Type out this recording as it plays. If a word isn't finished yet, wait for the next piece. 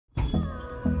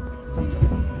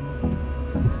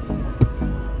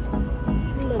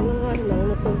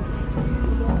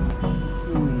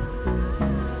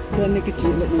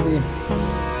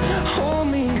Hold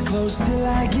me close till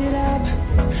I get up.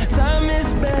 Time is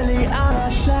barely on our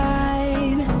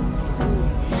side.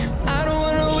 I don't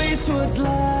wanna waste what's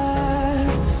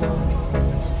left.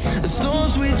 The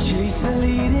storms we chase are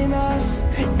leading us,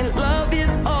 and love is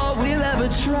all we'll ever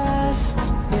trust.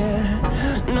 Yeah,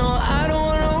 no, I don't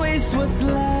wanna waste what's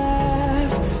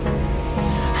left.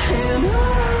 And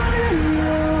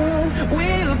on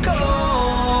we'll go,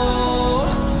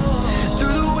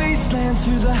 through the wastelands,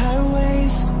 through the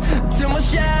highways, till my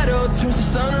shadow turns to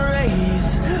sun rays.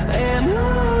 And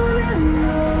on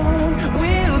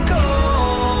we'll go,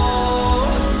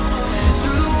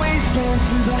 through the wastelands,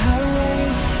 through the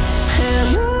highways,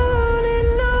 and on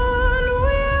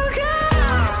we'll go.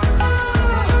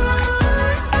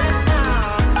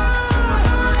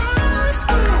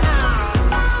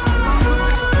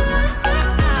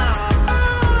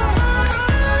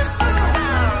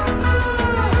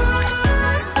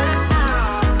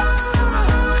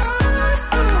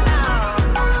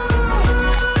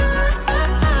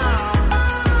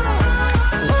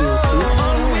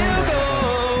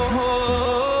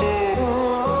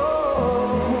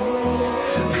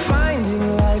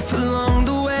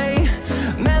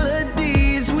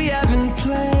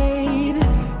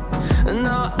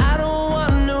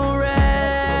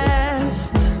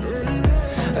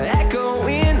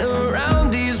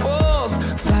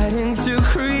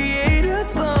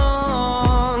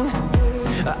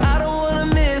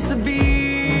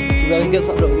 Get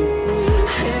up, look.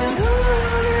 And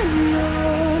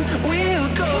on we'll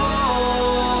go,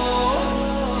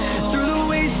 through the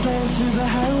wastelands, through the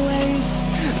highways,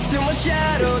 till my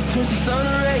shadow turns to sun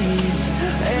rays.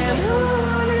 And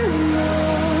on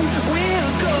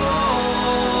we'll go,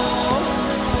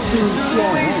 through the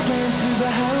wastelands, through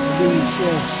the highways,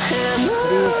 and on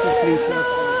we'll go.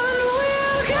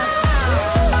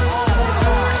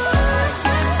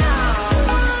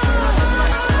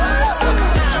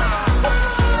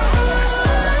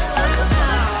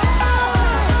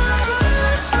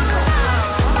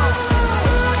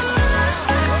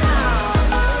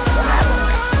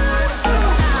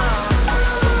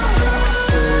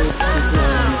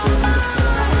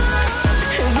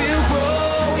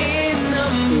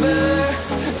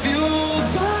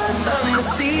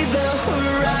 See the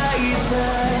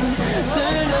horizon,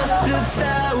 turn us to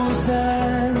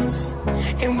thousands,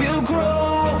 and we'll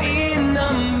grow in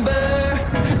number,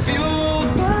 fueled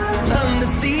by them to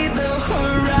see the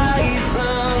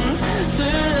horizon,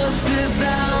 turn us to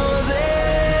thousands,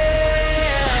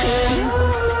 and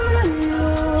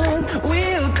on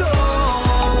we'll go,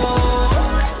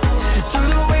 through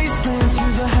the wastelands,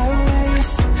 through the highways,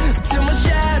 till my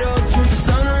shadow turns to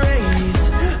sun rays.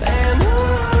 And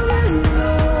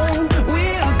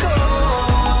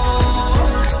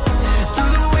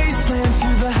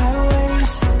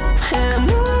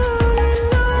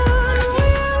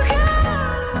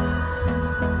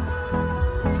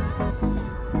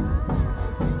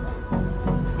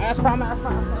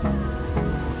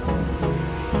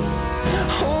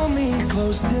hold me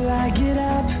close till I get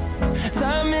up.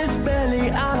 Time is barely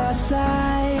on our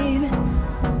side.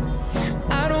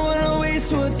 I don't wanna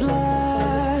waste what's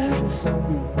left.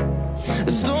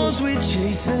 The storms we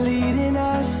chase are leading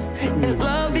us, and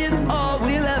love is all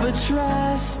we'll ever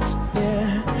trust.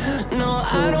 Yeah, no,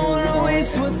 I don't wanna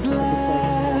waste what's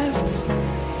left.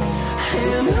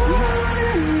 And on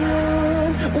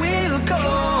we'll go,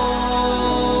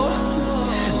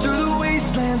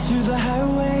 through the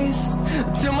highways,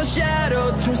 till my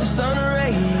shadow turns to sun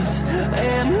rays.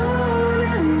 And on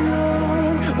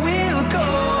we'll go,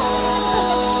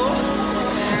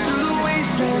 through the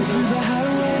wastelands, through the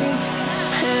highways,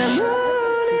 and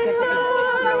on we'll go.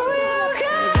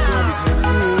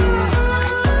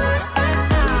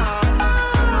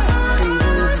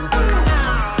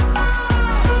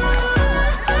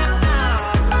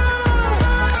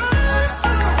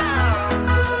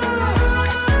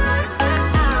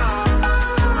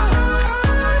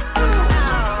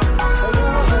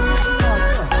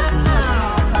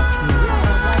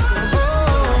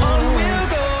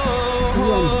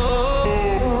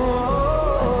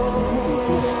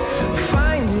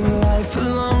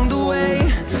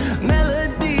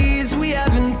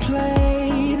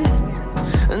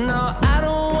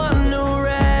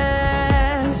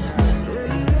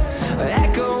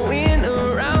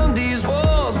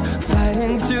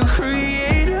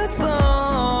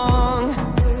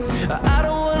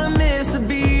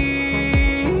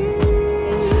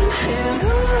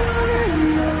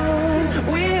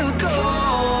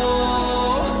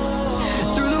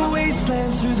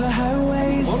 Through the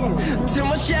highways, till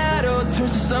my shadow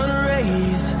turns to sun.